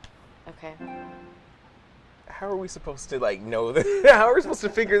 Okay. How are we supposed to like know that? How are we supposed to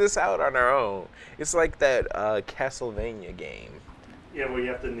figure this out on our own? It's like that Castlevania game. Yeah, where you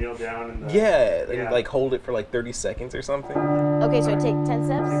have to kneel down and Yeah, and like hold it for like 30 seconds or something. Okay, so I take 10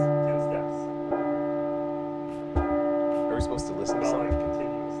 steps? 10 steps. Are we supposed to listen to Well, like something?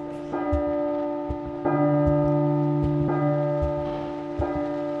 continuous steps.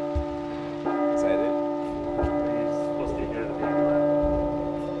 Is that it? You're supposed to hear the baby laugh.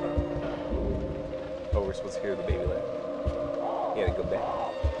 Oh, we're supposed to hear the baby laugh. You gotta go back.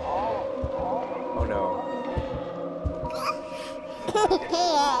 Oh no.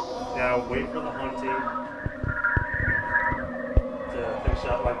 Now wait for the haunting to finish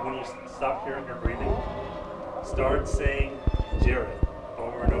up. Like when you stop hearing her breathing, start saying Jared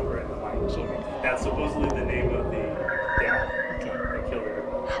over and over in the mic. Jared. That's supposedly the name of the dad Okay. that killed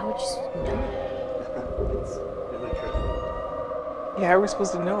everyone. How would you know? It's really tricky. Yeah, how are we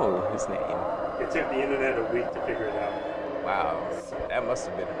supposed to know his name? It took the internet a week to figure it out. Wow, that must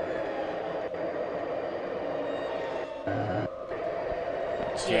have been hard.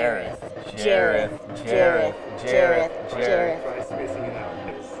 Jareth. Jareth. Jareth. Jareth. Jareth. Try spacing it out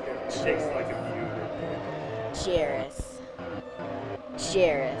because it takes like a few. Jareth.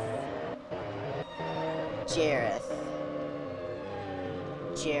 Jareth. Jareth.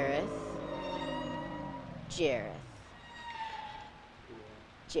 Jareth. Jareth.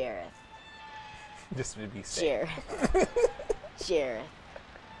 Jareth. Just to be safe. Jareth.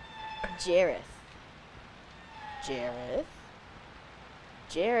 Jareth. Jareth.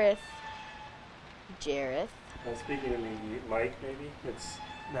 Jareth. Jareth. I'm speaking in the mic, maybe? It's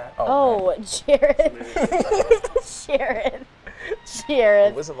that. Oh, Jareth. Jareth. Jareth.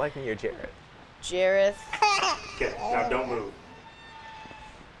 What was it like when you're Jareth? Jareth. Okay, now don't move.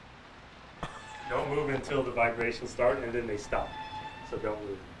 Don't move until the vibrations start, and then they stop. So don't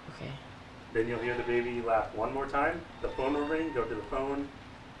move. Okay. Then you'll hear the baby laugh one more time. The phone will ring. Go to the phone.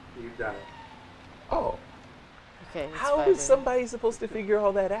 You've done it. Oh. Okay. It's How vibrating. is somebody supposed to figure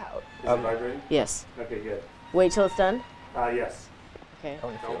all that out? Is it vibrating? Yes. Okay, good. Wait till it's done? Yes. Okay. I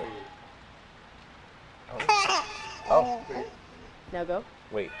want to feel Don't it. move. Oh. Now go.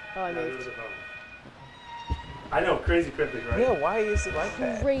 Wait. Oh, I Now do moved. the phone. I know, crazy cryptic, right? Yeah, why is it like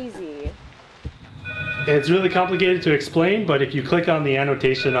that? Crazy. It's really complicated to explain, but if you click on the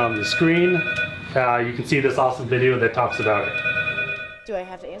annotation on the screen, you can see this awesome video that talks about it. Do I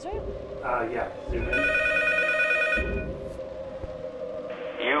have to answer it? Yeah, zoom in.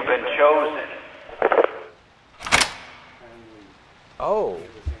 You've been chosen. Oh.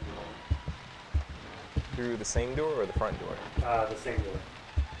 Through the same door or the front door? The same door.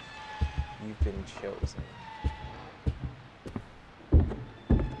 You've been chosen.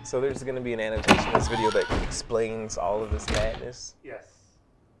 So there's going to be an annotation in this video that explains all of this madness. Yes.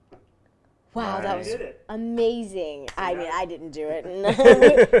 Wow, that Nice. was You did it. amazing. I mean, that? I didn't do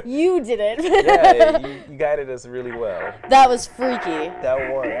it. You did it. Yeah, you guided us really well. That was freaky.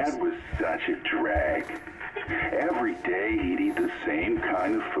 That was. Dad was such a drag. Every day he'd eat the same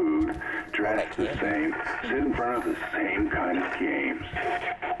kind of food, dress the same, sit in front of the same kind of games.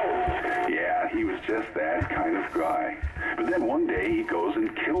 Yeah, he was just that kind of guy. But then one day he goes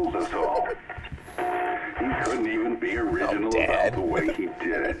and kills us all. He couldn't even be original about Dad. the way he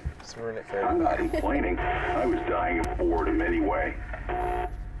did it. Just ruin it for I'm not everybody. complaining. I was dying of boredom anyway.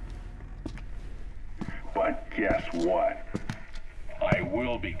 But guess what? I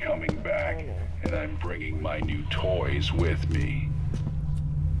will be coming back, and I'm bringing my new toys with me.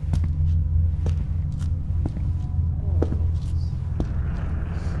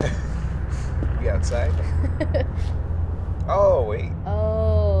 You outside? Oh, wait.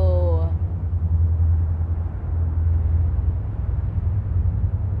 Oh.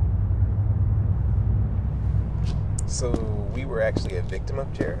 So we were actually a victim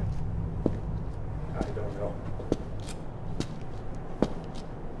of Jared? I don't know.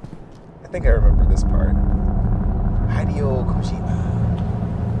 I think I remember this part. Hideo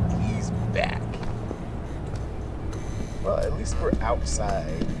Kojima. He's back. Well, at least we're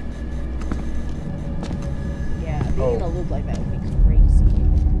outside. Yeah, being Oh. in a loop like that would be crazy.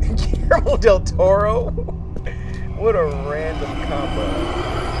 Guillermo del Toro? What a random combo.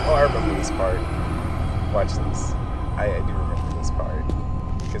 Oh, I remember this part. Watch this. I do remember this part.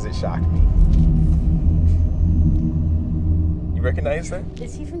 Because it shocked me. You recognize that?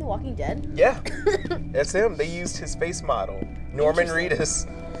 Is he from The Walking Dead? Yeah. That's him. They used his face model. Norman Reedus.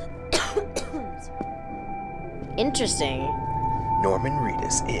 Interesting. Norman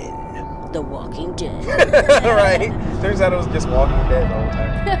Reedus in. The Walking Dead. Right? Turns out it was just Walking Dead the whole time.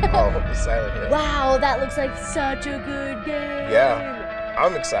 Oh, the Silent Hills. Wow, that looks like such a good game. Yeah.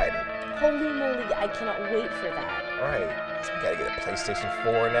 I'm excited. Holy moly, I cannot wait for that. Right. So we gotta get a PlayStation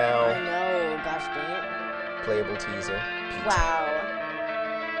 4 I now. know, gosh dang it. Playable teaser. Wow.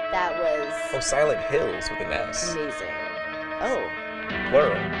 That Oh, was Silent Hills with an S. amazing. Oh,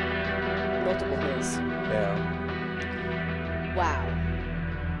 Plural. multiple hills. Yeah. Wow.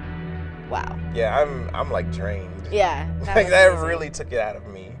 Wow. Yeah, I'm like drained. Yeah. Like was that amazing. really took it out of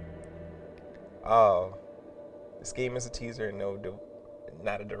me. Oh. This game is a teaser and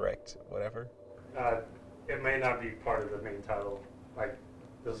not a direct, whatever. It may not be part of the main title. Like,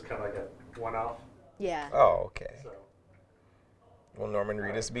 this is kind of like a one-off. Yeah. Oh, okay. So, Will Norman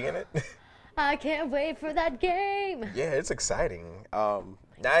Reedus be in it? I can't wait for that game. Yeah, it's exciting. And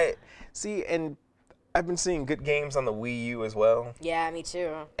I've been seeing good games on the Wii U as well. Yeah, me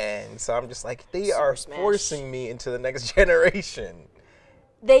too. And so I'm just like, they Super are Smash. forcing me into the next generation.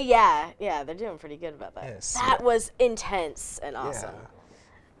 They're doing pretty good about that. Yes. That was intense and awesome.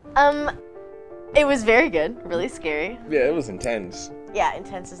 Yeah. It was very good, really scary. Yeah, it was intense. Yeah,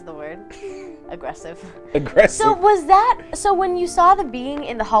 intense is the word. Aggressive. Aggressive. So when you saw the being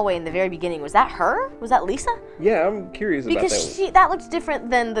in the hallway in the very beginning, was that her? Was that Lisa? Yeah, I'm curious about Because that. that looked different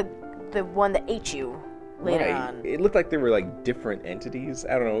than the one that ate you later Right. on. It looked like they were like different entities.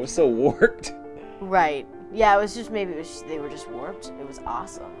 I don't know. It was so warped. Right. Yeah, it was just they were just warped. It was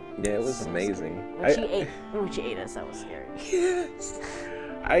awesome. Yeah, it was amazing. When she ate us, that was scary.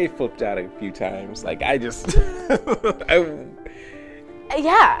 I flipped out a few times. Like I just,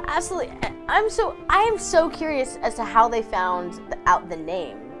 Yeah, absolutely. I am so curious as to how they found out the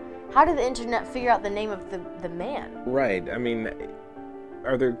name. How did the internet figure out the name of the man? Right. I mean,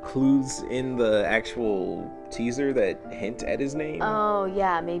 are there clues in the actual teaser that hint at his name? Oh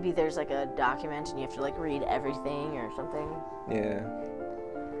yeah, maybe there's like a document and you have to like read everything or something. Yeah.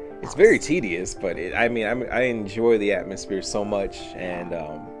 It's very tedious, but I enjoy the atmosphere so much, and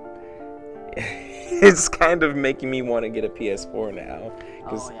it's kind of making me want to get a PS4 now,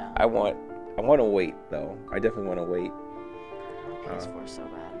 because I want to wait though. I definitely want to wait. PS4 is so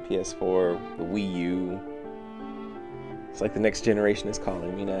bad. PS4, the Wii U. It's like the next generation is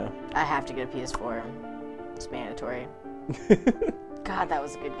calling me now. I have to get a PS4. It's mandatory. God, that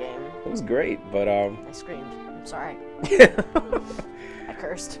was a good game. It was great, but I screamed. I'm sorry. I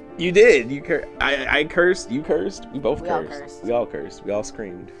cursed. You did. I cursed. You cursed. We both cursed. All cursed. We all cursed. We all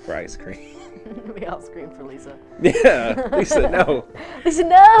screamed for ice cream. We all screamed for Lisa. Yeah, Lisa, no. Lisa,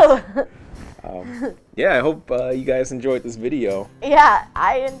 no. Yeah, I hope you guys enjoyed this video. Yeah,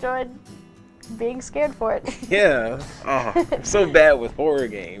 I enjoyed being scared for it. Yeah. Oh, I'm so bad with horror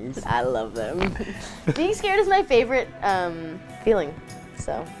games. I love them. Being scared is my favorite feeling.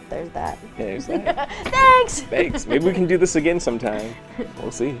 So there's that. Yeah, there's that. Thanks. Thanks. Maybe we can do this again sometime.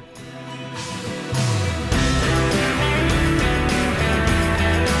 We'll see.